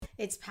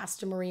It's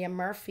Pastor Maria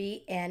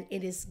Murphy, and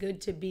it is good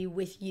to be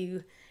with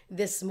you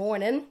this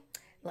morning.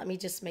 Let me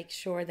just make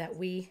sure that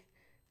we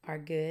are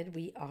good.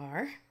 We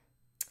are.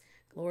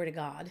 Glory to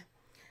God.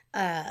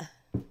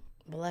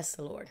 Bless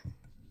the Lord.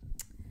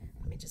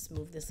 Let me just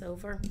move this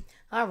over.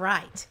 All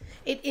right.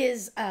 It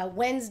is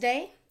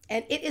Wednesday,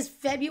 and it is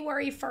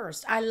February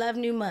 1st. I love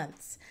new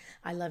months.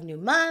 I love new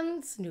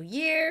months, new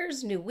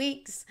years, new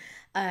weeks.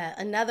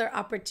 Another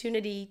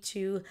opportunity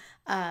to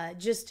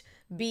just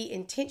be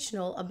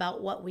intentional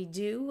about what we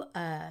do.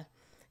 A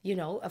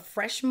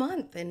fresh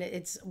month, and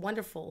it's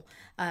wonderful.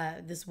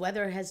 This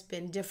weather has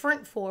been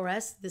different for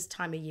us this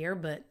time of year,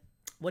 but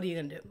what are you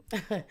gonna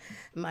do?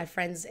 My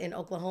friends in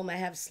Oklahoma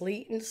have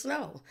sleet and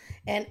snow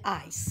and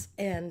ice,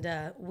 and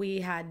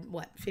we had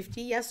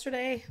 50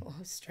 yesterday. Oh,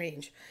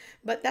 strange,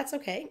 but that's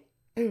okay.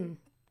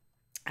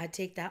 I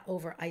take that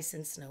over ice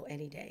and snow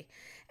any day.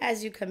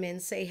 As you come in,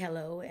 say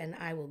hello, and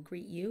I will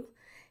greet you.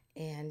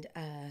 And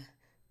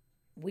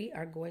we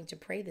are going to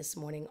pray this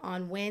morning.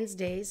 On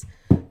Wednesdays,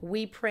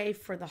 we pray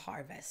for the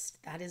harvest.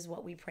 That is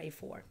what we pray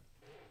for.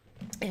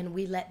 And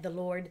we let the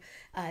Lord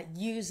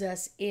use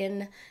us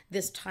in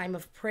this time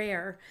of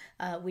prayer.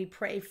 We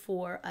pray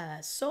for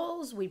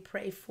souls. We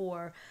pray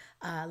for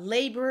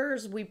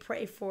laborers. We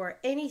pray for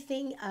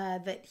anything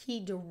that He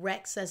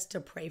directs us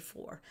to pray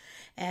for.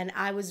 And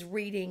I was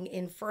reading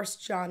in 1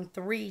 John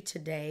 3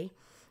 today.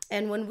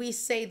 And when we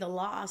say the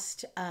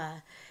lost,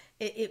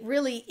 it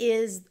really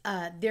is,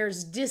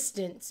 there's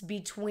distance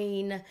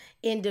between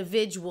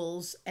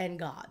individuals and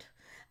God.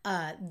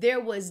 There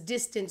was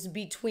distance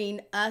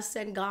between us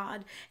and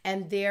God,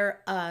 and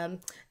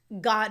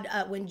God,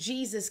 when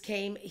Jesus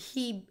came,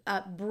 He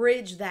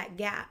bridged that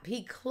gap.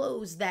 He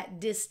closed that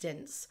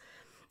distance.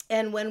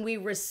 And when we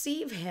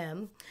receive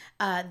Him,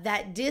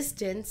 that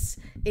distance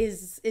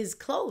is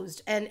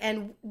closed.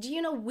 And do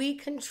you know we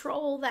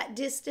control that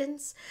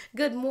distance?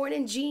 Good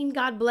morning, Jean.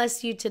 God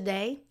bless you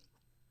today.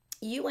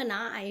 You and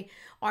I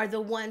are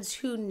the ones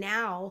who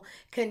now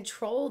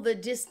control the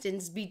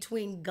distance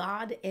between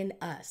God and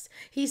us.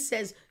 He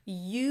says,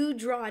 you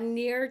draw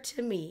near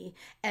to me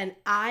and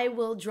I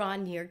will draw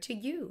near to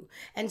you.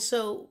 And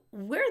so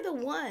we're the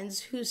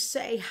ones who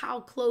say how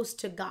close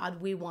to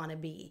God we want to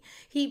be.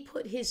 He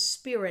put His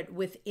Spirit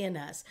within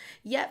us.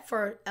 Yet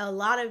for a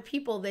lot of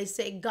people, they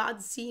say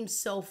God seems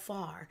so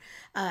far.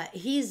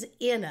 He's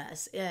in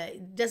us.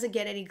 Doesn't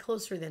get any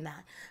closer than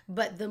that.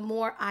 But the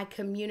more I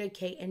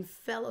communicate and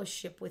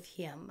fellowship with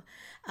Him,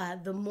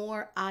 the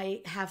more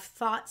I have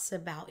thoughts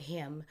about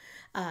Him.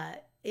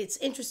 It's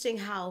interesting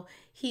how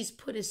He's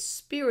put His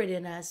Spirit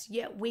in us,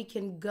 yet we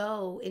can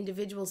go,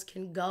 individuals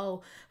can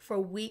go for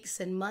weeks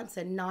and months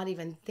and not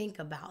even think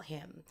about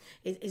Him.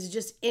 It's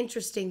just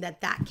interesting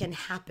that that can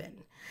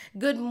happen.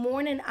 Good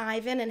morning,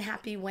 Ivan, and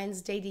happy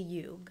Wednesday to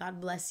you. God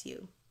bless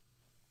you.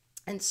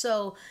 And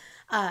so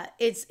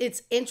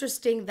it's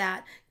interesting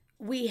that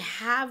we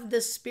have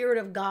the Spirit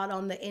of God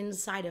on the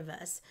inside of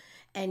us,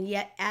 and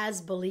yet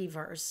as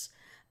believers,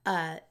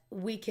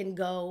 we can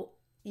go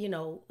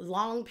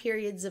long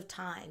periods of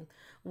time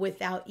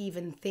without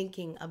even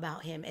thinking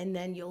about Him. And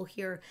then you'll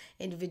hear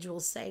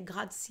individuals say,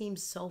 God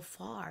seems so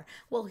far.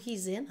 Well,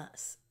 He's in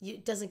us.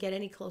 It doesn't get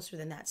any closer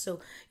than that. So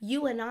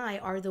you and I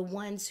are the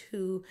ones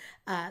who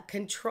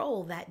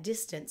control that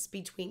distance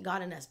between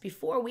God and us.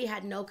 Before, we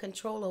had no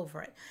control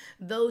over it.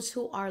 Those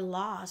who are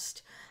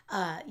lost,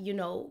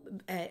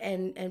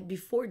 and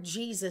before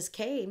Jesus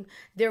came,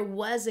 there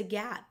was a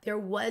gap. There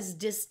was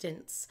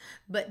distance.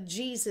 But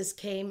Jesus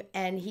came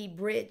and He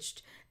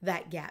bridged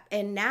that gap.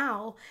 And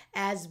now,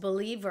 as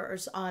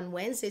believers on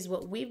Wednesdays,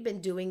 what we've been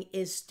doing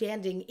is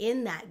standing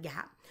in that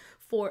gap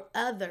for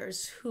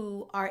others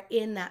who are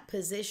in that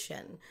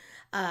position.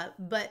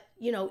 But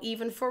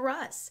even for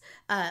us,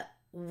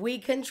 we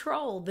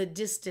control the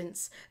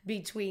distance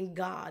between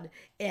God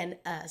and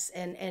us,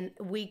 and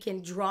we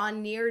can draw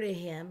near to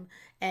Him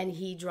and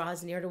He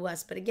draws near to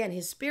us. But again,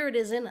 His Spirit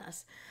is in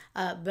us.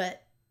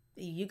 But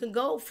you can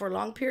go for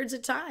long periods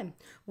of time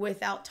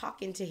without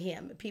talking to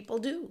Him. People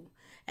do.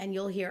 And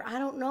you'll hear, I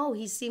don't know,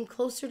 He seemed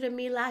closer to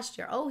me last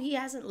year. Oh, He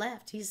hasn't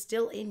left. He's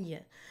still in you.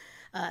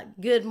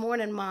 Good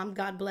morning, Mom.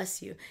 God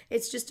bless you.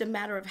 It's just a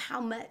matter of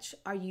how much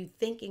are you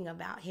thinking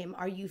about Him?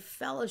 Are you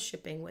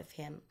fellowshipping with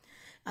Him?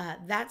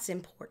 That's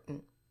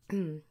important.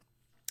 And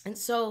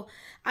so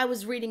I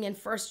was reading in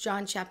 1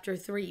 John chapter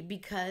 3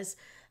 because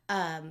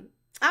I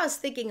was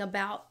thinking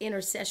about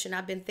intercession.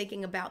 I've been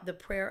thinking about the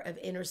prayer of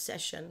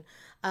intercession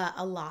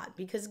a lot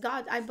because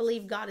I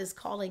believe God is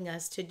calling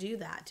us to do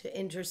that, to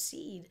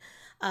intercede.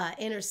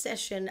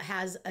 Intercession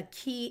has a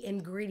key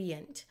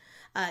ingredient,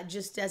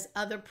 just as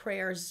other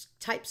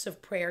types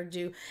of prayer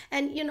do.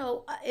 And,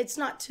 it's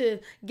not to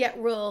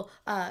get real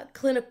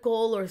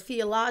clinical or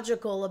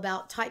theological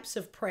about types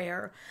of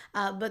prayer,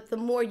 but the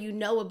more you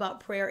know about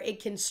prayer,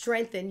 it can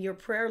strengthen your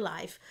prayer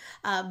life,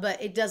 but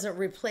it doesn't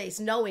replace,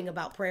 knowing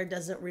about prayer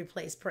doesn't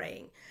replace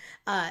praying.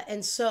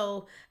 And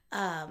so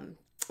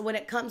when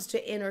it comes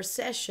to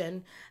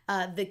intercession,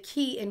 the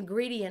key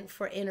ingredient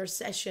for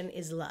intercession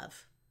is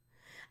love.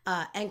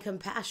 and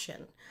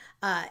compassion.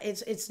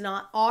 It's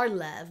not our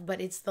love,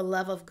 but it's the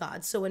love of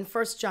God. So in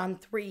 1 John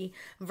 3,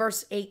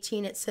 verse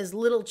 18, it says,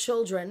 "Little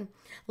children,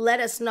 let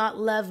us not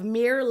love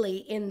merely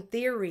in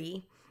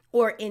theory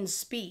or in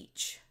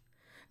speech,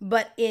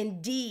 but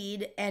in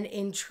deed and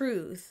in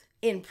truth,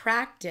 in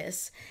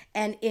practice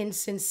and in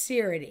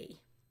sincerity."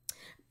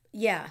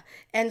 Yeah.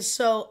 And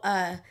so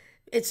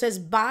it says,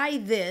 "By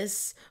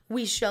this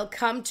we shall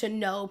come to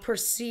know,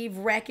 perceive,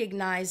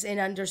 recognize, and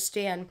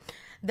understand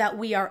that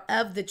we are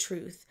of the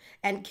truth,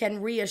 and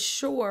can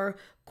reassure,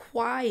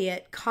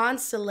 quiet,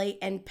 consolate,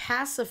 and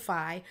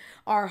pacify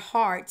our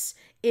hearts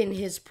in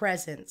his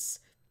presence."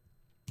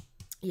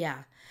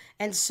 Yeah.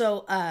 And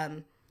so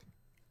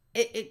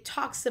it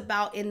talks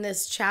about in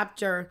this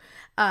chapter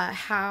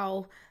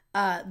how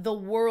the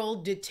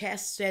world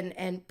detests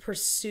and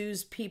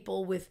pursues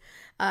people with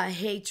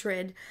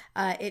hatred.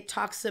 It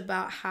talks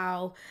about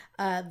how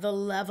the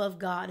love of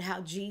God,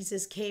 how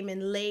Jesus came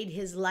and laid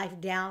his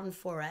life down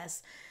for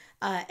us.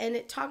 And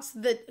it talks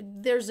that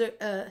there's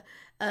a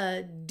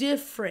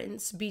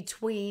difference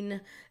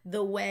between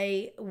the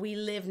way we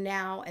live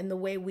now and the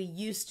way we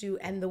used to,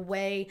 and the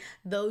way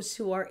those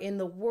who are in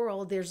the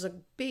world. There's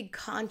a big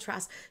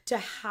contrast to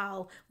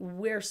how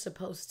we're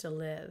supposed to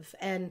live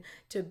and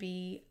to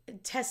be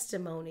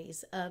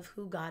testimonies of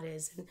who God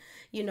is. And,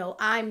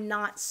 I'm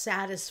not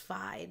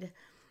satisfied.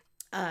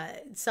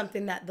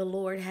 Something that the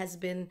Lord has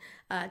been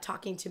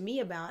talking to me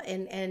about,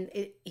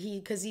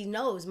 because he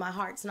knows my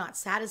heart's not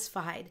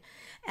satisfied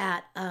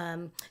at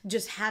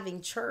just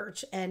having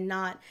church and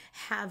not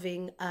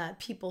having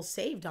people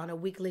saved on a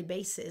weekly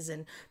basis,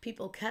 and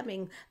people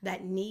coming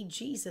that need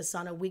Jesus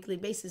on a weekly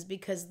basis,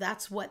 because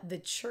that's what the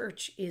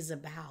church is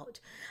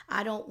about.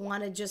 I don't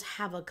want to just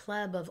have a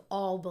club of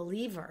all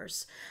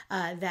believers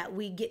that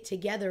we get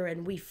together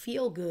and we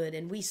feel good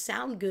and we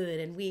sound good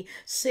and we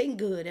sing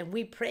good and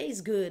we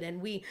praise good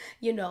and we,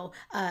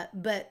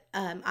 but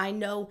I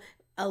know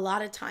a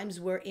lot of times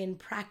we're in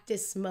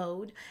practice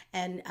mode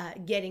and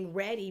getting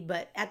ready,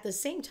 but at the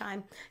same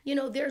time,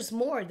 there's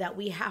more that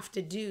we have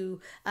to do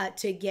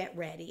to get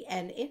ready.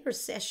 And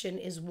intercession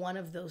is one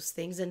of those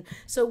things. And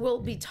so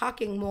we'll be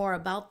talking more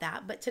about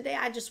that. But today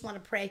I just want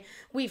to pray.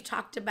 We've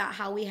talked about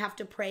how we have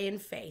to pray in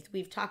faith.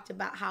 We've talked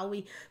about how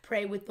we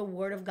pray with the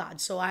word of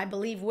God. So I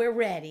believe we're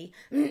ready.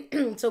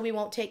 So we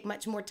won't take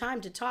much more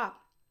time to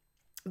talk.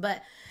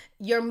 But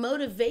your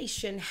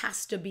motivation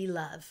has to be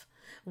love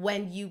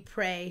when you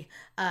pray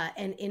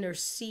and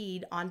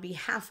intercede on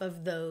behalf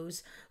of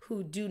those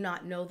who do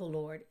not know the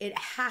Lord. It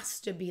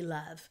has to be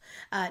love.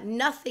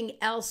 Nothing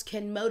else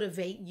can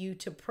motivate you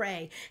to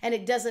pray. And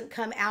it doesn't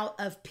come out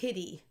of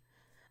pity.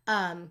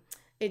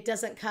 It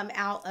doesn't come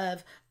out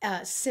of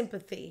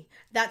sympathy.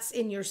 That's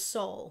in your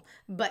soul.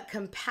 But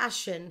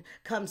compassion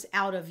comes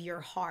out of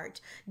your heart.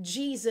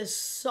 Jesus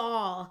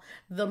saw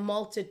the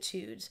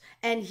multitudes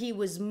and he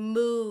was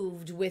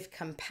moved with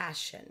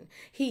compassion.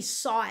 He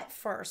saw it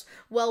first.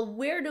 Well,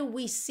 where do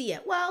we see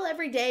it? Well,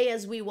 every day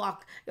as we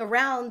walk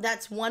around,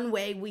 that's one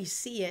way we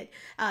see it.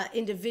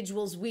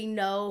 Individuals we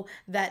know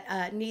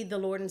that need the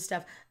Lord and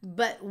stuff.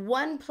 But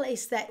one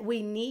place that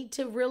we need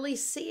to really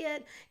see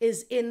it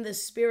is in the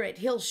Spirit.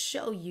 He'll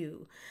show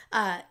you,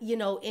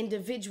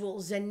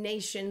 individuals and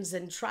nations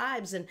and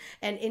tribes and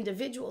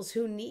individuals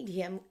who need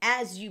him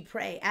as you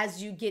pray,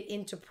 as you get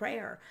into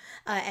prayer,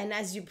 and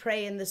as you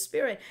pray in the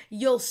Spirit,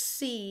 you'll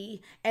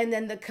see, and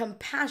then the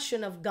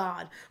compassion of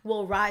God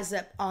will rise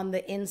up on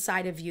the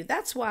inside of you.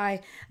 That's why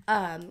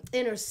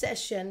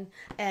intercession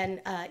and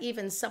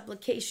even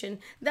supplication,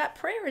 that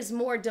prayer is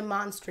more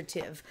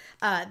demonstrative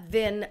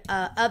than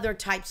other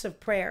types of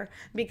prayer,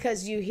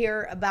 because you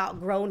hear about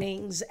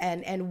groanings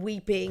and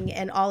weeping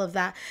and all of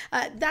that.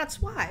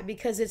 That's why,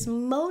 because it's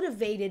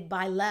motivated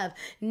by love,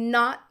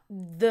 not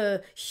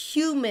the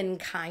human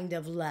kind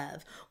of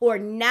love or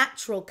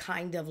natural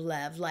kind of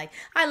love. Like,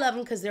 I love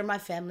them because they're my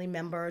family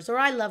members, or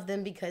I love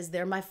them because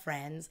they're my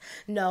friends.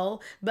 No,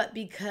 but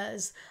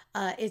because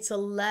it's a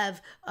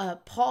love.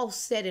 Paul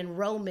said in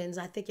Romans,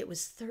 I think it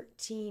was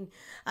 13,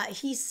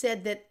 he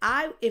said that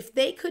if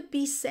they could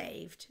be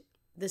saved,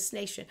 this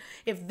nation,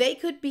 if they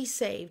could be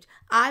saved,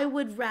 I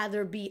would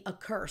rather be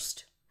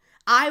accursed.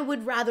 I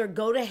would rather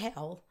go to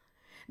hell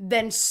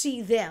than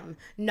see them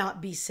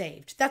not be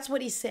saved. That's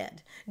what he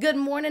said. Good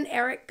morning,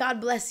 Eric.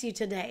 God bless you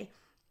today.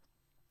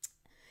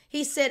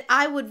 He said,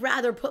 I would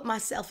rather put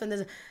myself in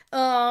this.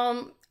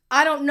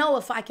 I don't know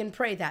if I can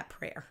pray that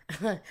prayer.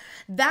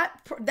 that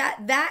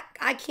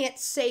I can't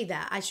say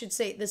that. I should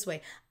say it this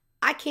way.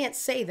 I can't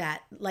say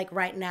that like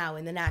right now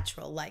in the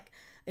natural. Like,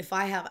 if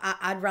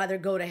I'd rather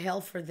go to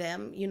hell for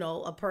them,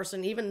 a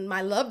person, even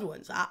my loved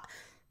ones.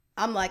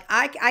 I'm like,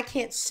 I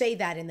can't say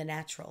that in the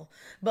natural.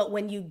 But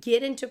when you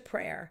get into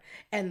prayer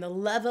and the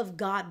love of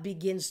God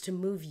begins to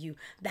move you,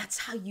 that's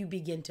how you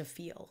begin to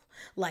feel.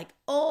 Like,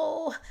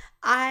 oh,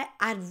 I'd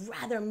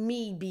rather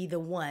me be the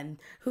one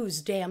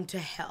who's damned to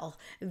hell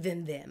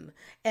than them.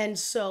 And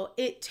so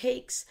it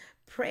takes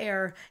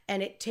prayer,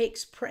 and it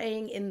takes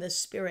praying in the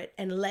Spirit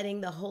and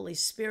letting the Holy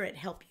Spirit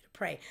help you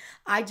pray.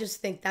 I just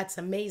think that's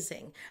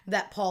amazing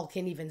that Paul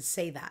can even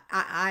say that.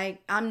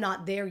 I'm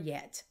not there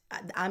yet.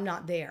 I'm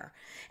not there.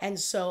 And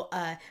so,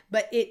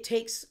 but it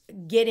takes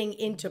getting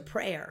into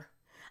prayer.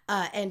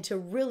 And to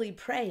really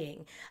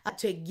praying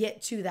to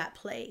get to that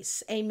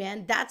place.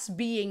 Amen. That's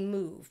being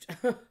moved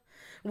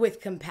with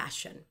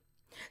compassion.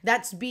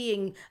 That's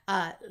being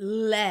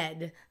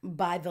led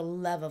by the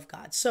love of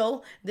God.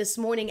 So this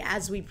morning,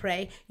 as we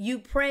pray, you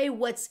pray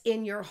what's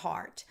in your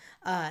heart.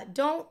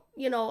 Don't,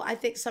 I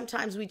think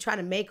sometimes we try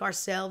to make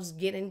ourselves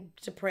get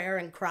into prayer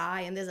and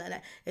cry and this and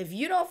that. If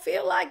you don't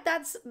feel like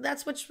that's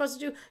what you're supposed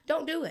to do,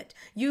 don't do it.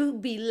 You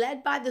be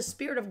led by the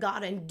Spirit of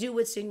God and do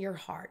what's in your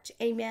heart.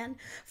 Amen.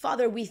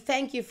 Father, we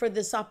thank you for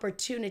this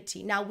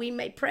opportunity. Now, we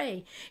may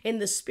pray in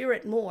the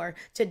Spirit more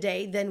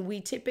today than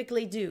we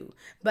typically do,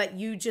 but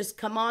you just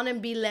come on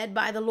and be led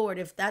by the Lord.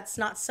 If that's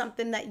not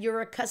something that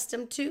you're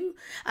accustomed to,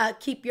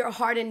 keep your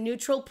heart in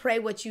neutral. Pray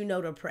what you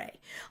know to pray.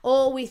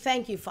 Oh, we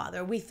thank you,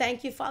 Father. We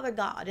thank you, Father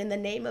God, in the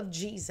name of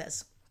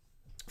Jesus,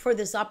 for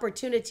this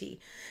opportunity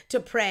to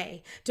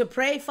pray,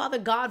 Father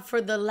God,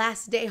 for the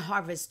last day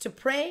harvest, to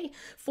pray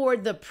for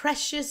the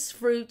precious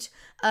fruit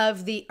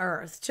of the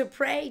earth, to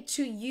pray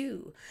to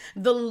you,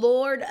 the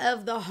Lord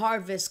of the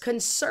harvest,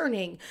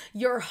 concerning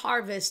your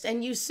harvest.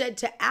 And you said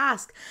to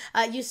ask,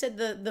 you said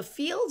the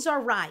fields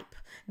are ripe,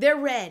 they're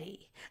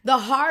ready, the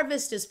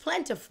harvest is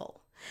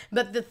plentiful,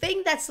 but the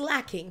thing that's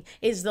lacking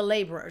is the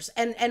laborers.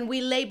 And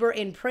we labor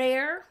in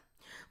prayer.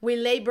 We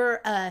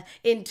labor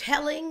in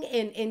telling,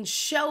 in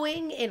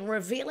showing, in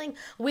revealing.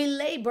 We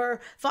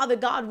labor, Father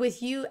God,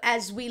 with you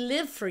as we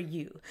live for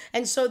you.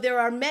 And so there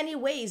are many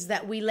ways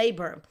that we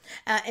labor.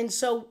 And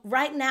so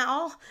right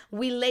now,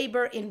 we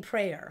labor in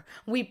prayer.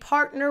 We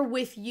partner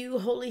with you,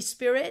 Holy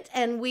Spirit,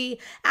 and we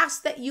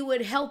ask that you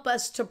would help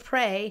us to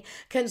pray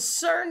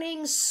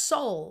concerning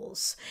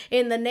souls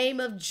in the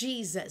name of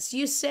Jesus.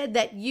 You said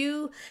that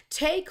you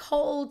take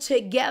hold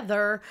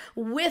together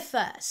with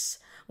us.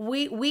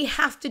 We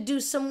have to do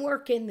some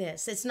work in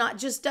this. It's not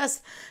just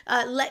us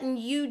letting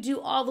you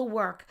do all the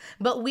work,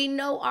 but we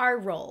know our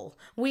role.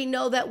 We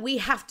know that we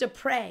have to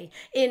pray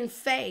in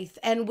faith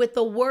and with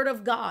the word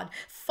of God,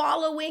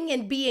 following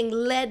and being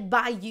led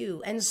by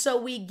you. And so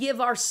we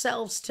give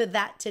ourselves to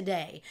that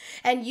today.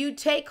 And you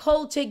take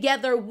hold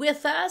together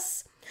with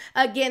us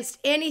against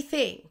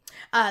anything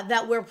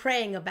that we're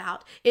praying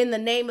about in the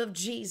name of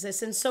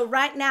Jesus. And so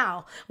right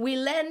now, we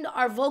lend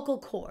our vocal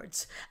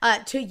cords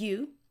to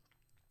you.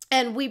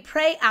 And we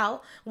pray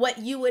out what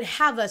you would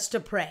have us to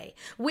pray.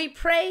 We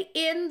pray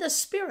in the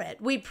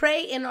Spirit. We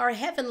pray in our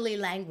heavenly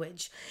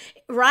language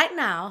right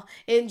now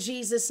in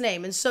Jesus'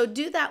 name. And so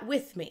do that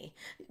with me.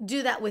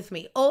 Do that with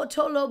me. O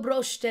tolo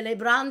broste le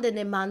brande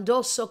ne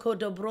mandoso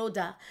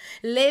kodobroda.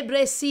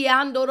 Lebre si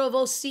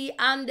andorovo si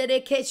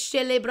andere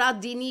keshe le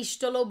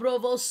bradinisto lo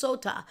brovo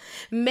sota.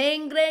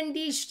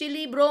 Mengrendishti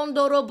li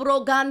brondoro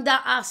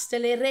broganda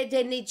aste le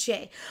rede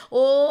niche.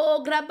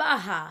 O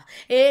grabaha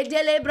e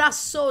dele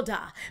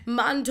brasoda.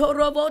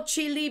 Mantorovo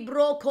chili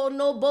broco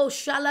no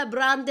boscia la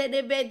brande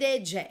de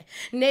bedeje.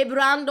 Ne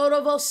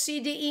brandorovo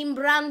sidi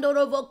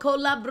imbrandorovo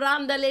cola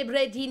branda le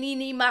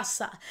bredinini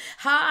massa.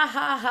 Ha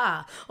ha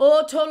ha.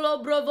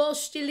 Otolo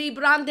brovosti li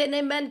brande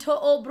ne mento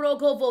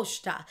obrogo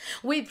vosta.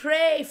 We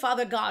pray,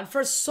 Father God,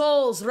 for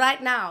souls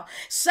right now.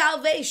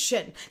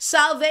 Salvation,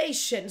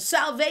 salvation,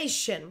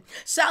 salvation.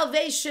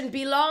 Salvation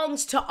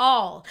belongs to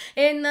all.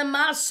 In the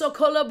masso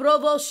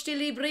colobrovosti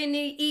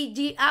librini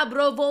idi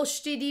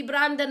abrovosti di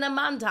branda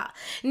namanda.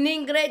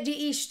 Ningre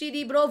di isti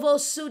di brovo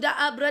suda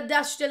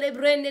abradashte le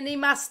brende ni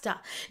masta.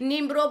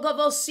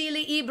 Nimbrogovo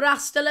sili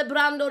ibrasta le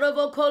brando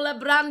rovocola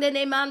brande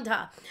ne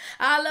manda.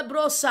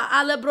 Alabrosa,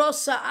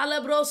 alabrosa,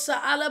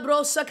 alabrosa,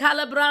 alabrosa,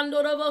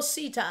 calabrando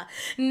rovosita.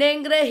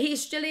 Nengre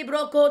histili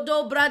broco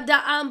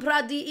dobrada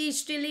ampra di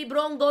istili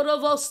brongo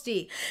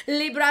rovosti.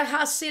 Libra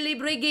hassi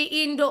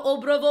librigi indo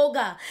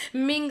obrovoga.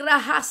 Mingra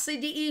hassi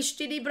di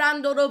isti di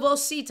brando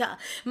rovosita.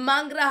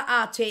 Mangra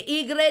ate,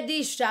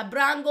 igredisha,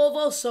 brango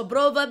voso,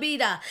 brova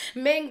bida.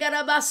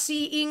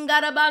 Mengarabasi,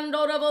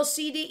 ingarabando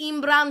rovosidi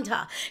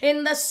imbranta.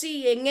 In the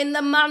seeing, in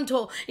the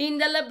manto, in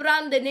the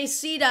lebrande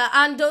nesida,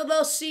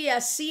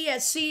 andolosia, see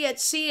it, see it,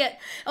 see it.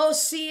 Oh,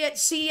 see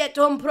it,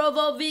 on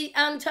provovi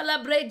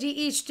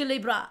antalabredi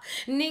istilibra.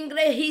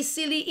 Ningre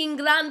hisili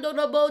ingrando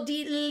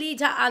robodi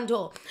lita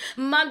anto.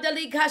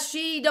 Mandali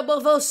kashi de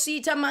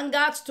bovosita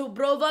mangatstu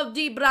brovo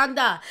di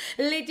branda.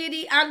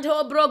 Litidi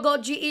anto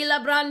brogoji ila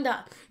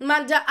branda.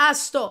 Manda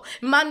asto,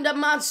 manda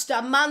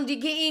masta,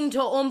 mandigi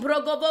into, on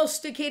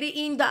brogovosti kiri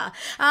inda.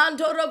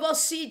 Anto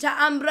robosita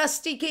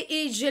ambrastiki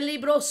ije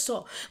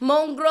libroso.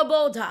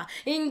 Mongroboda,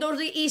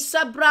 indori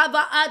isa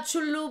brava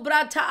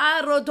achulubrata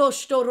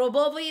arodosto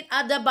robovi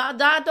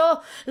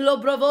adabadado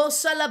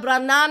lobrovosa la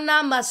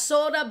branana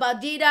masora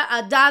badida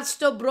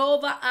adasto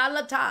brova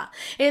alata.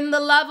 In the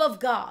love of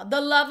God,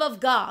 the love of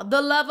God,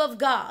 the love of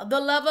God, the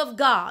love of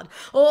God.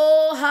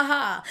 Oh ha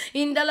ha.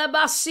 In the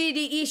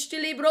labasidi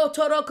istilibro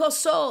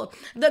torokoso.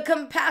 The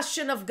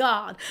compassion of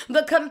God,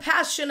 the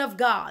compassion of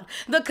God,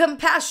 the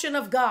compassion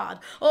of God.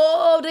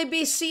 Oh,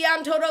 rebisi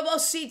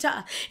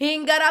antorobosita,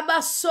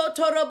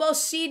 ingarabasoto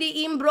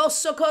robosidi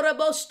imbroso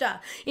korobosta,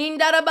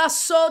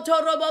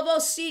 indarabasoto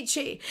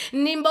robobosici,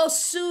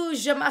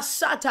 nimbosuja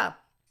masata.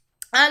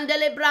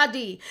 Andele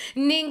bradi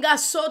ninga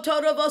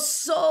soto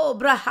rovoso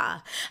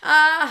braha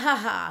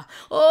ahaha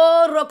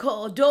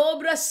oroko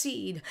dobra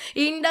seed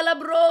indala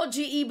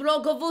brogi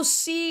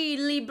ibrogovusi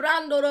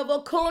librando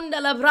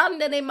rovoconda la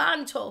brande ne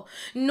manto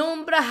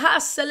numbra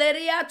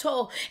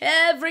haseleriato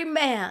every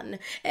man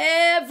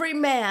every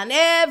man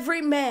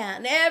every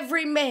man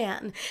every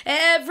man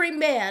every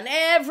man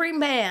every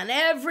man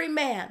every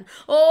man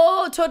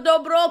oh to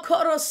dobro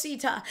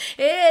korosita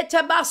e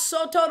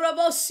tabasoto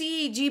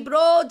rovosi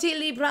gibroti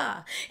libra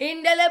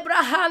indele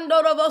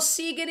brahando robo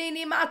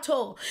sigini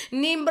mato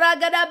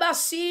nimbragada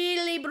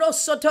basili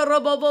brosoto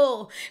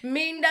robobo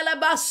mindala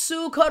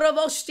basu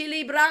korovosti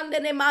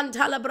librande ne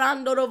mantala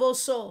brando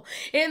rovoso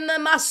in the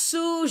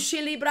masu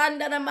shili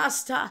branda na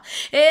masta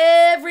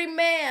every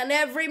man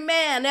every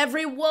man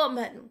every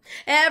woman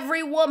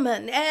every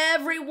woman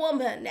every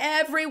woman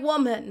every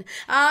woman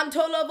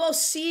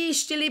antolovosi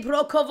stili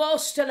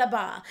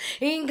brokovostelaba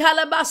in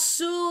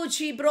calabasu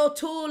ci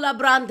brotula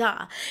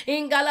branda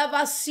in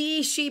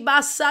galavasi shi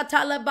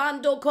basata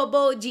labando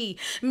koboji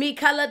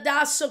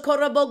mikaladaso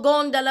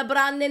korobogonda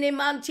labrande ne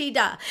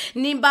mantida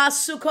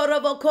nimbasu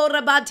korobo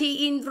korabati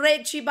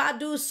inreci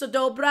baduso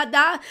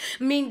dobrada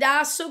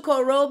mindasu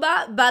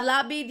koroba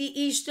balabi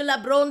di ishta la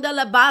bronda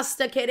la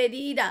basta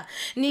keredida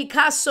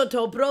nikaso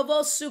to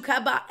brovo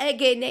sukaba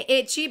ege ne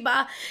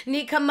echiba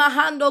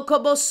nikamahando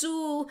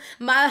kobosu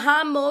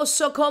mahamo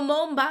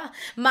sokomomba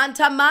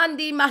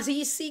mantamandi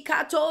mahisi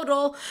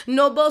katoro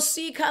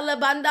nobosi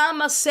kalabanda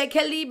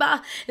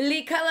masekeliba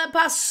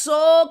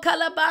likalapaso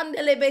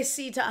kalabandele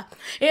besita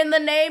in the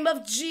name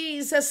of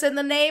Jesus, in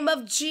the name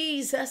of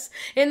Jesus,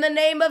 in the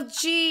name of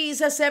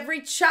Jesus,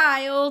 every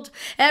child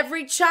in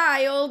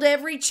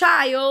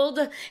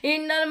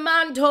the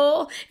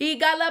manto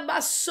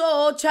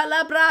igalabaso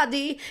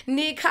chalabradi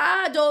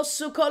nikado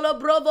sukolo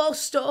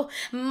brovosto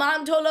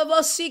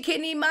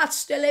mantolovosikini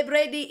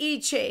mastelebredi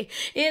iche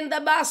in the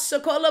basso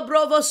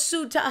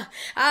colobrovosuta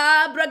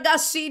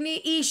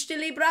abragasini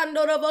ishtili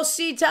brando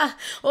rovosita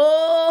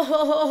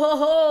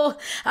oh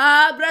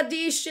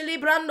abradish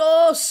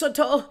librando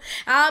soto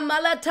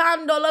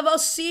amalatando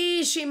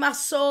lavosishi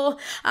maso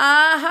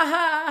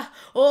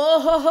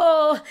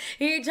oh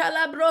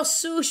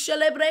italabrosu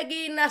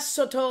shelebregina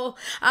soto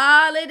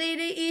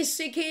aledidi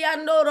isiki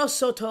andoro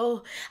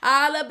soto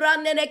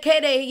alabrandene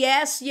kede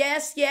yes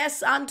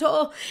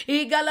anto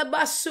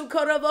igalabasu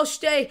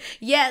korovoste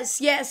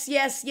yes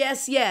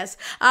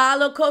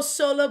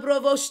alokosolo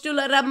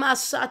brovostula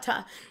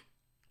ramasata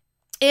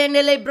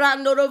enele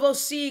brando rovo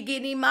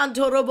sigini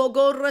manto robo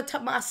gorra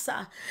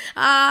tamasa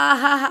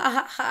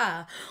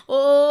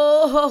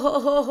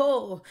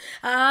oh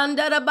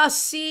andara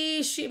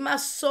basi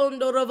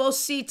shimasondo rovo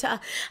sita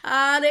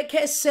are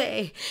che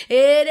se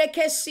ere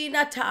che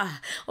sinata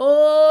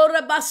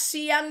ora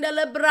basi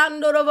andele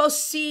brando rovo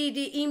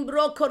sidi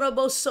imbroco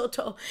robo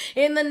soto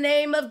in the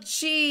name of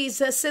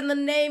Jesus, in the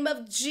name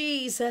of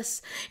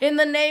Jesus, in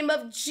the name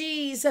of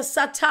Jesus,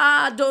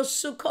 atado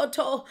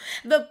sukoto,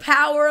 the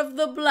power of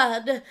the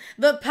blood,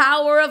 the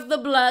power of the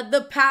blood,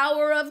 the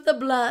power of the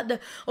blood.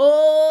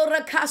 Oh,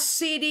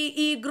 rakasidi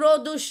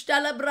igrodushta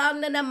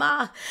labranda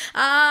nama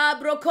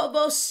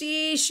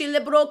abrokobosi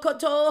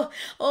shilebrokoto.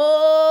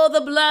 Oh,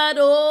 the blood,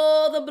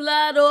 oh, the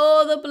blood,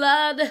 oh, the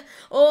blood,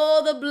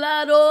 oh, the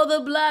blood, oh, the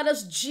blood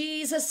of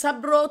Jesus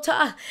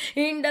sabrota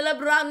in the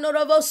labrando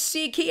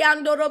robosiki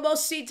ando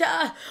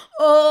robosita.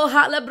 Oh,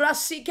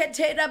 halabrasi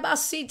ketera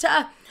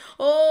basita.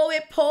 Oh,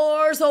 it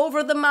pours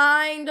over the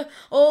mind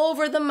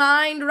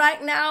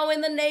right now in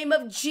the name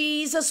of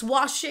Jesus,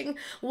 washing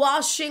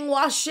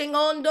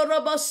on the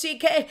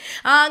robosike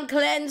and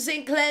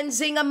cleansing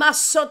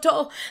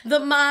amasoto, the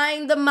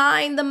mind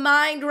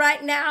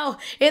right now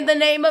in the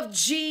name of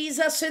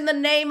Jesus,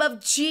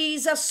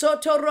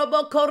 soto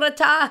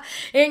robokorata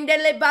in the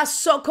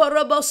lebasoko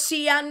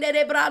robosi and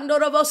the brando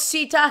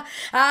robosita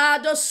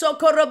ado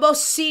soko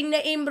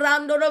robosine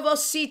imbrando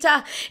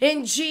robosita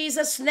in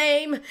Jesus'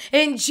 name,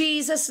 in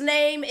Jesus'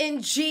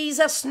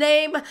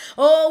 name.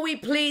 Oh, we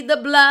plead the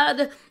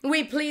blood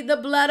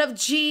of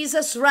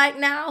Jesus right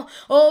now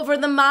over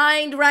the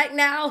mind right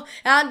now.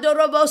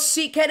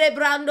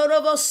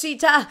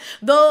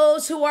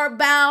 Those who are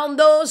bound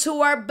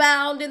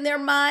in their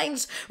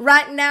minds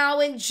right now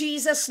in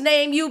Jesus'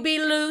 name, you be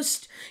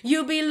loosed.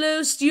 You be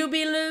loosed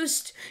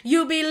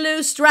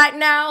right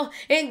now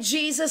in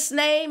Jesus'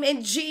 name,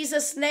 O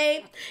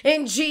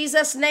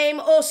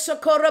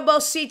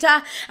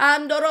socorrobosita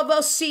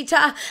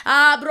andorobosita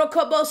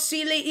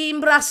abrokobosili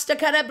imbrasta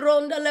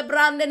carebronda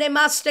lebrande ne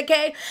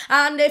masteke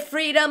and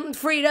freedom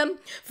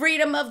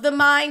of the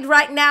mind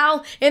right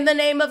now in the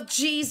name of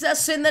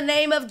Jesus,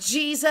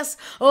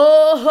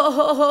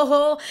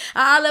 oh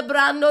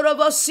alebrando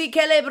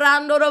robosike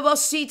lebrando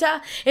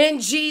robosita in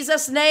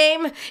Jesus'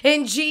 name,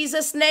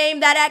 name,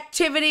 that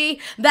activity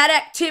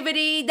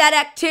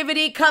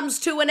comes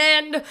to an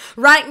end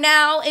right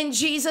now in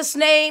Jesus'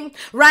 name.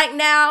 Right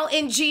now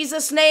in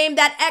Jesus' name,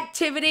 that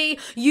activity,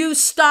 you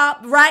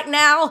stop right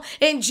now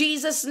in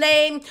Jesus'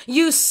 name.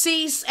 You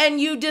cease and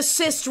you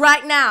desist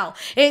right now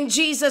in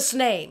Jesus'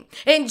 name.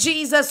 In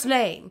Jesus'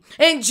 name.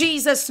 In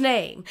Jesus'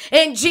 name.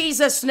 In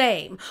Jesus'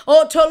 name.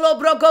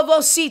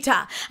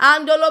 Otolobrogovosita,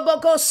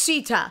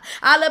 andolobogosita,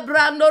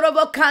 alebrando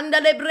robocanda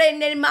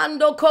lebrene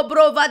mando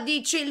cobrova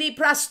dici li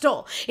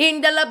prasto,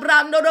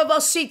 indelebrando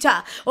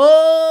robosita.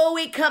 Oh,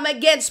 we come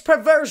against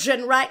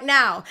perversion right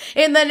now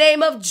in the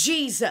name of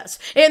Jesus.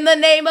 In the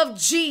name of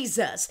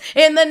Jesus.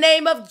 In the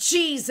name of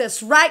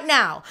Jesus. Right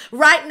now.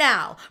 Right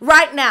now.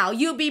 Right now.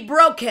 You be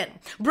broken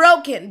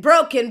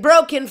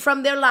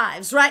from their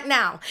lives right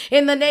now.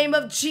 In the name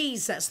of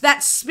Jesus.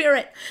 That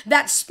spirit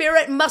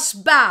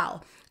must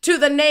bow to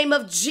the name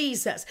of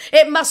Jesus.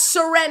 It must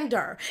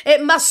surrender.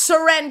 It must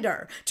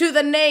surrender to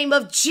the name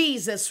of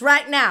Jesus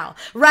right now.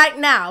 Right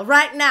now.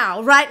 Right now.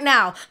 Right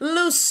now.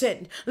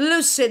 Loosen.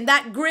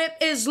 That grip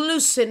is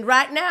loosened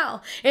right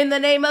now in the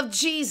name of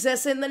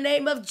Jesus. In the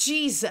name of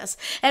Jesus.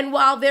 And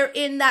while they're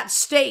in that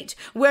state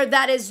where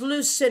that is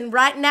loosened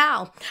right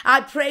now,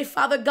 I pray,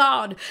 Father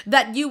God,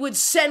 that you would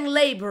send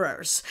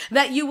laborers.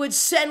 That you would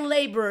send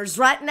laborers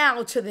right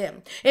now to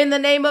them in the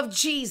name of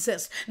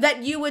Jesus.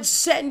 That you would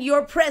send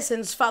your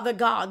presence, Father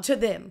God, to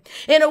them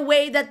in a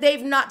way that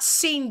they've not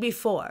seen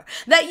before.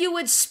 That you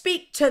would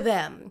speak to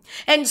them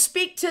and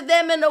speak to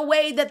them in a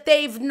way that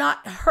they've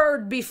not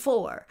heard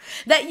before.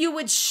 That you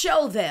would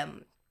show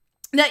them.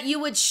 That you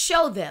would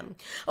show them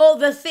all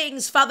the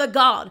things, Father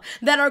God,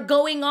 that are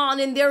going on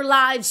in their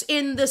lives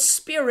in the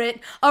spirit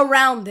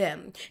around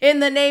them.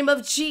 In the name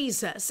of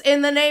Jesus.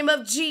 In the name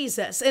of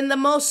Jesus. In the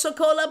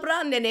Mosokola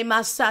Brandene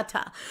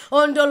Masata.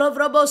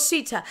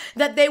 Ondolovrobosita.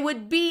 That they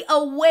would be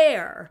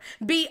aware.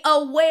 Be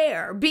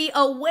aware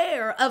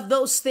of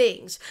those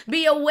things.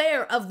 Be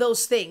aware of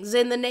those things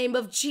in the name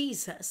of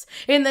Jesus.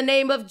 In the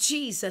name of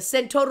Jesus.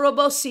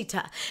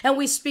 Entorobosita. And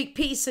we speak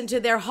peace into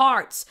their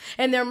hearts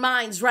and their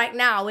minds right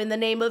now in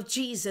the name of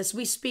Jesus.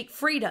 We speak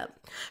freedom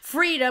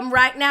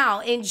right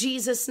now in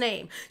Jesus'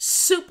 name.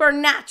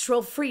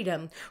 Supernatural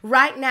freedom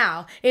right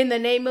now in the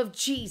name of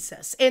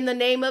Jesus. In the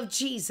name of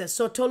Jesus.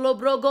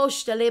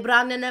 Sotolobrogoshte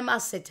lebranene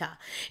masita.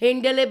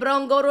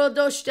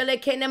 Indelebrongorodoshte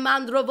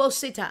lekenemandro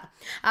vosita.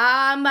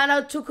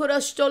 Amana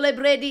tukurosto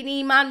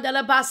lebredini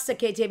mandala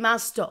bastakete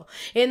masto.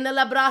 In the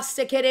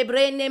labraste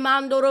kerebrene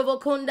mandoro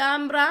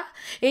vokundambra.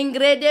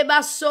 Ingrede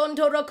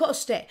basonto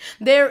rokoste.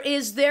 There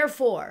is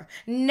therefore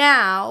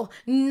now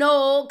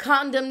no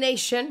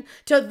condemnation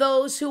to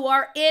those who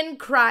are in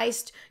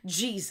Christ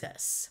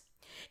Jesus.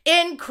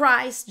 In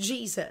Christ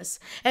Jesus.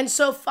 And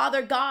so,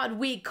 Father God,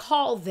 we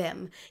call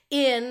them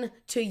in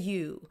to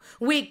you.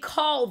 We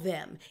call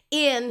them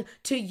in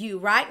to you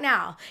right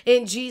now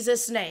in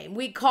Jesus' name.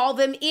 We call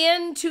them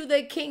into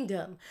the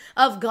kingdom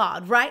of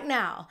God right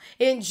now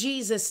in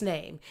Jesus'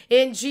 name.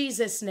 In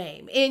Jesus'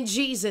 name. In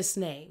Jesus'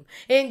 name.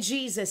 In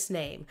Jesus'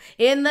 name.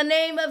 In the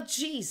name of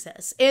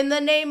Jesus. In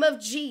the name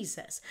of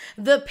Jesus.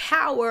 The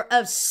power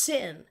of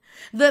sin,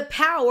 the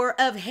power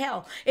of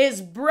hell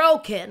is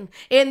broken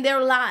in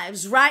their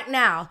lives right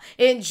now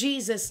in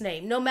Jesus'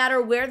 name, no matter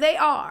where they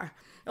are.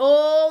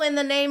 Oh, in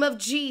the name of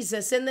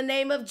Jesus, in the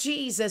name of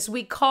Jesus,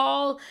 we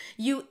call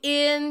you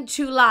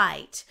into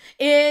light,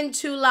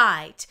 into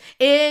light,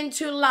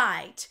 into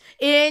light,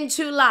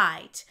 into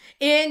light,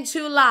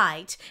 into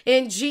light.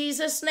 In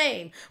Jesus'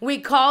 name, we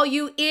call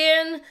you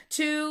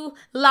into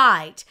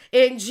light.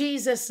 In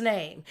Jesus'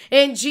 name,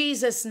 in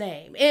Jesus'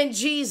 name, in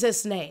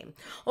Jesus' name.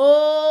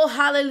 Oh,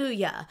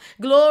 hallelujah.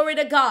 Glory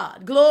to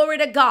God, glory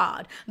to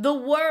God. The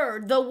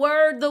word, the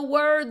word, the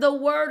word, the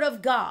word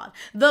of God,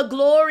 the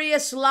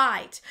glorious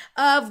light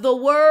of the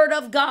word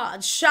of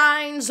God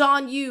shines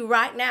on you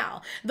right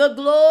now. The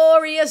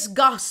glorious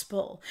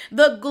gospel,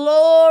 the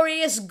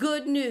glorious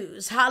good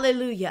news.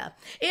 Hallelujah.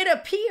 It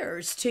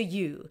appears to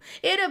you.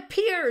 It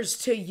appears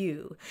to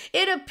you.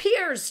 It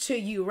appears to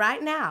you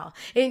right now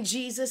in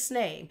Jesus'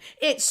 name.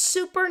 It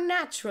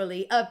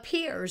supernaturally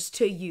appears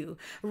to you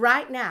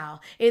right now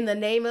in the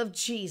name of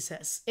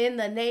Jesus. In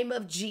the name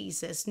of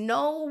Jesus.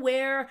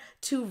 Nowhere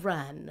to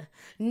run.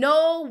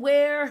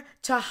 Nowhere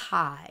to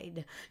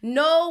hide.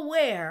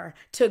 Nowhere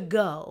to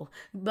go,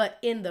 but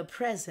in the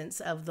presence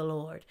of the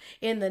Lord.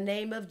 In the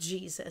name of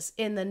Jesus.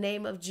 In the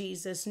name of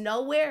Jesus.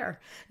 Nowhere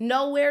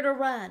to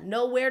run.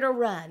 Nowhere to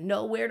run.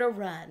 Nowhere to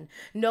run.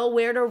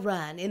 Nowhere to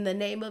run. In the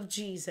name of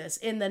Jesus.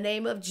 In the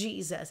name of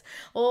Jesus.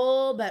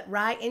 Oh, but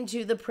right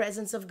into the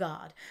presence of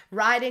God.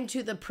 Right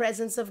into the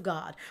presence of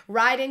God.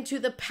 Right into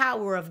the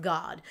power of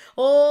God.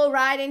 Oh,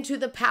 right into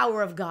the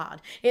power of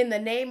God. In the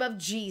name of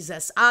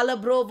Jesus.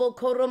 Alabrovo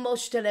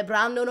koromoshte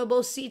lebrando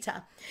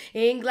nobosita.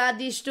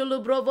 Ingladishtu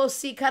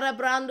Brovosi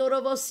Carabrando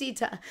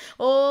Rovosita.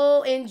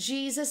 Oh, in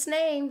Jesus'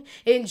 name,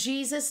 in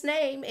Jesus'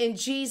 name, in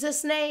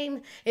Jesus'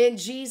 name, in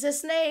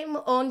Jesus' name.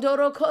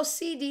 Ondoro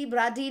Cosidi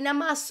Bradina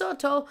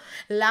Masoto.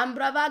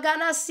 Lambra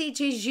Vagana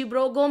Siti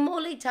Jibrogo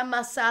Molita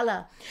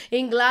Masala.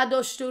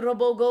 Inglado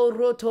Sturobogo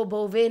Roto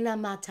Bovena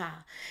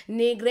Mata.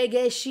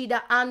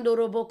 Negregeshida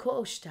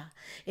Andorobocosta.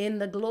 In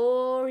the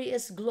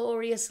glorious,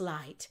 glorious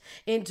light.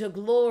 Into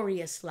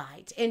glorious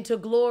light. Into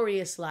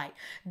glorious light.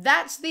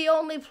 That's the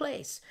only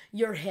place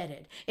you're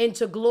headed.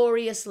 Into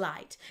glorious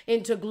light.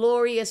 Into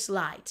glorious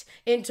light.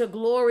 Into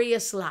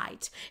glorious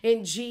light.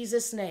 In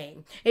Jesus'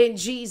 name. In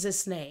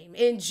Jesus' name.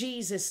 In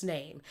Jesus'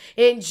 name.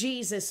 In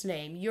Jesus'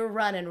 name. You're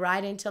running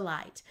right into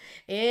light.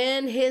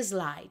 In his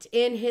light.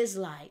 In his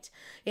light.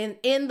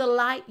 In the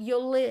light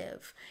you'll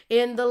live.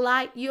 In the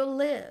light you'll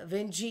live.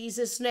 In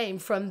Jesus' name.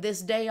 From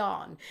this day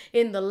on.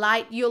 In the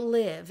light you'll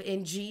live.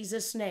 In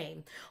Jesus'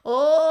 name.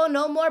 Oh,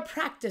 no more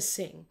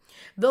practicing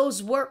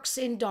those works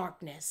in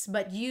darkness,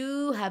 but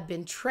you have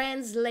been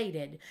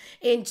translated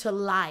into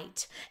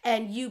light,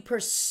 and you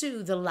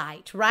pursue the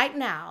light right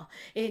now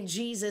in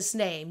Jesus'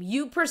 name.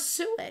 You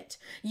pursue it.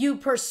 You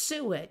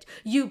pursue it.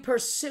 You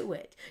pursue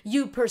it.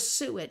 You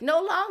pursue it.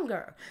 No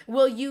longer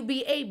will you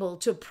be able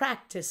to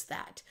practice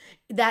that.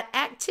 That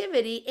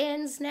activity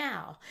ends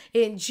now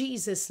in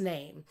Jesus'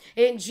 name.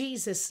 In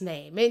Jesus'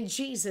 name. In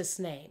Jesus'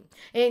 name.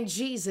 In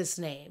Jesus'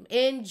 name.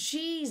 In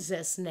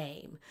Jesus'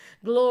 name.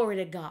 Glory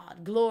to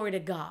God. Glory to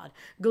God.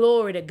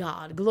 Glory to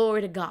God.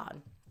 Glory to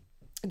God.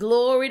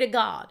 Glory to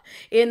God.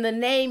 In the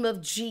name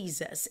of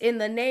Jesus. In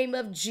the name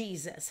of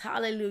Jesus.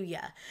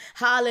 Hallelujah.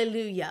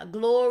 Hallelujah.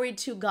 Glory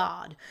to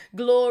God.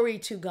 Glory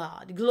to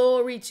God.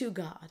 Glory to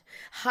God.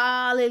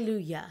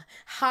 Hallelujah.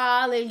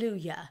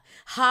 Hallelujah.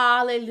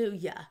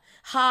 Hallelujah.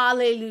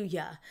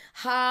 Hallelujah.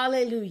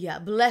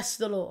 Hallelujah. Bless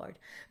the Lord.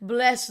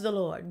 Bless the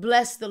Lord.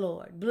 Bless the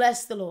Lord.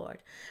 Bless the Lord.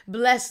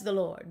 Bless the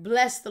Lord.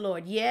 Bless the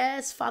Lord.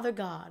 Yes, Father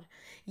God.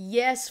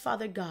 Yes,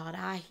 Father God.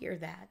 I hear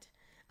that.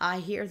 I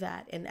hear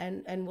that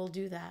and we'll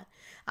do that.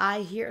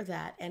 I hear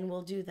that and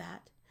we'll do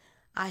that.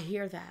 I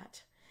hear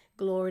that.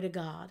 Glory to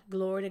God.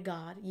 Glory to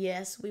God.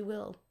 Yes, we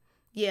will.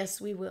 Yes,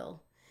 we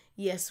will.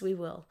 Yes, we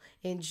will.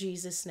 In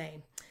Jesus'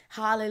 name.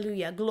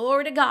 Hallelujah.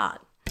 Glory to God.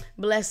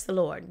 Bless the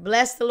Lord.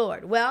 Bless the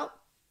Lord. Well,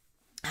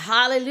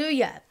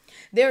 hallelujah.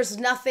 There's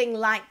nothing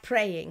like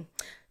praying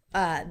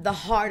the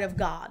heart of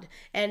God,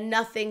 and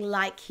nothing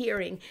like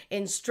hearing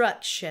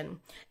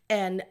instruction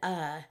and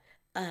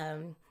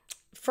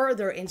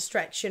further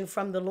instruction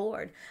from the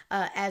Lord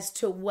as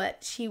to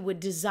what he would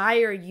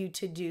desire you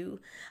to do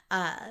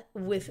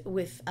with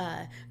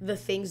the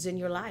things in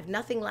your life.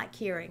 Nothing like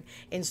hearing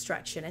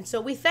instruction. And so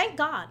we thank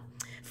God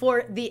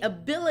for the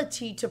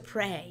ability to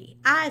pray.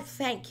 I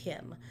thank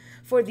him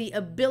for the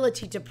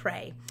ability to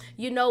pray.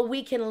 You know,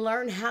 we can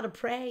learn how to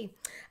pray,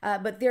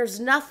 but there's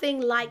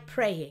nothing like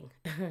praying.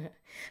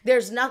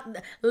 There's not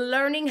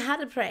learning how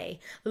to pray.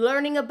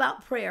 Learning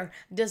about prayer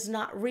does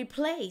not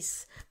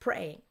replace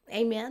praying.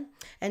 Amen.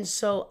 And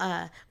so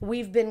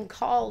we've been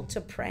called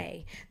to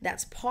pray.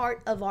 That's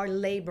part of our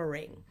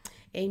laboring.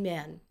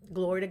 Amen.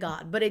 Glory to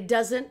God. But it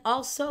doesn't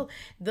also,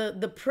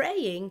 the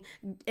praying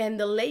and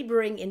the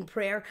laboring in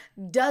prayer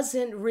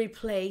doesn't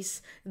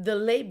replace the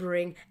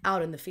laboring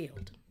out in the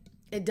field.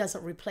 It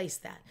doesn't replace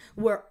that.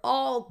 We're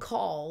all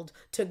called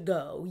to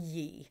go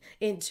ye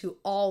into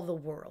all the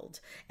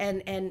world.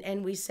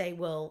 And we say,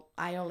 well,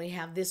 I only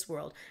have this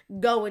world.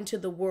 Go into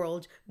the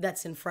world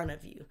that's in front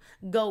of you.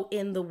 Go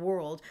in the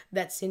world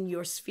that's in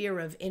your sphere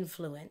of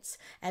influence.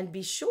 And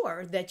be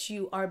sure that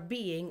you are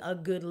being a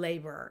good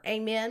laborer.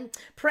 Amen.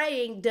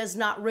 Praying does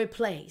not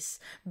replace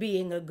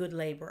being a good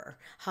laborer.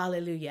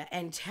 Hallelujah.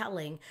 And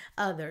telling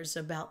others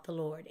about the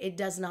Lord. It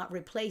does not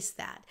replace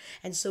that.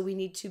 And so we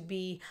need to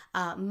be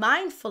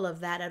mindful of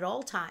that at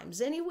all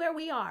times. Anywhere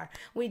we are,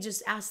 we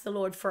just ask the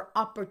Lord for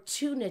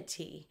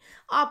opportunity.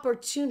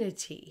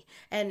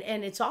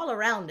 And it's all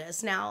around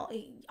us. Now,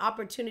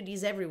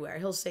 opportunities everywhere.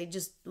 He'll say,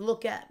 just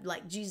look up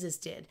like Jesus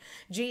did.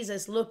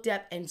 Jesus looked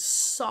up and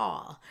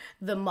saw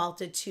the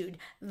multitude.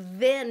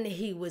 Then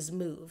he was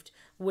moved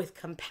with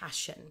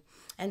compassion.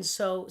 And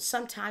so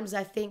sometimes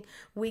I think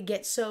we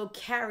get so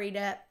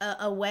carried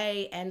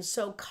away and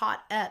so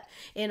caught up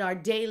in our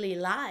daily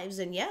lives.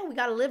 And yeah, we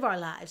got to live our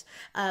lives.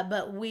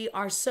 But we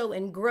are so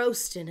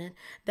engrossed in it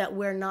that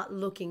we're not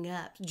looking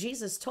up.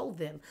 Jesus told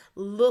them,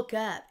 look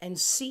up and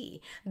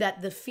see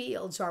that the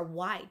fields are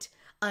white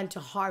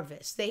unto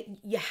harvest.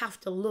 You have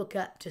to look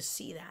up to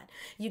see that.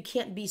 You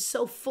can't be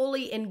so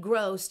fully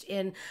engrossed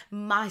in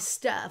my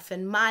stuff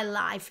and my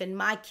life and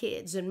my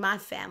kids and my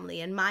family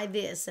and my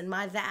this and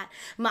my that,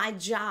 my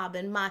job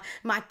and my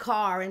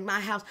car and my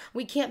house.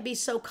 We can't be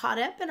so caught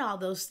up in all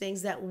those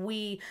things that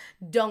we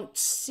don't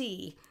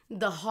see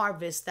the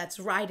harvest that's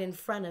right in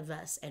front of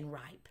us and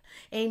ripe.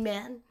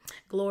 Amen.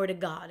 Glory to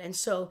God. And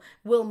so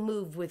we'll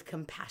move with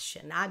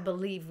compassion. I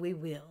believe we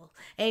will.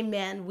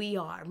 Amen. We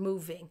are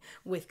moving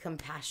with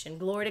compassion.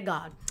 Glory to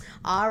God.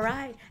 All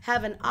right.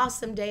 Have an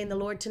awesome day in the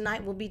Lord.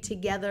 Tonight we'll be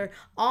together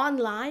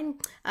online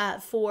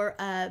for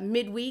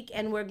midweek,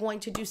 and we're going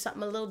to do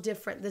something a little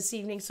different this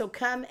evening. So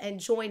come and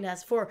join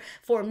us for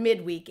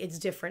midweek. It's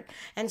different.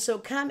 And so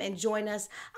come and join us.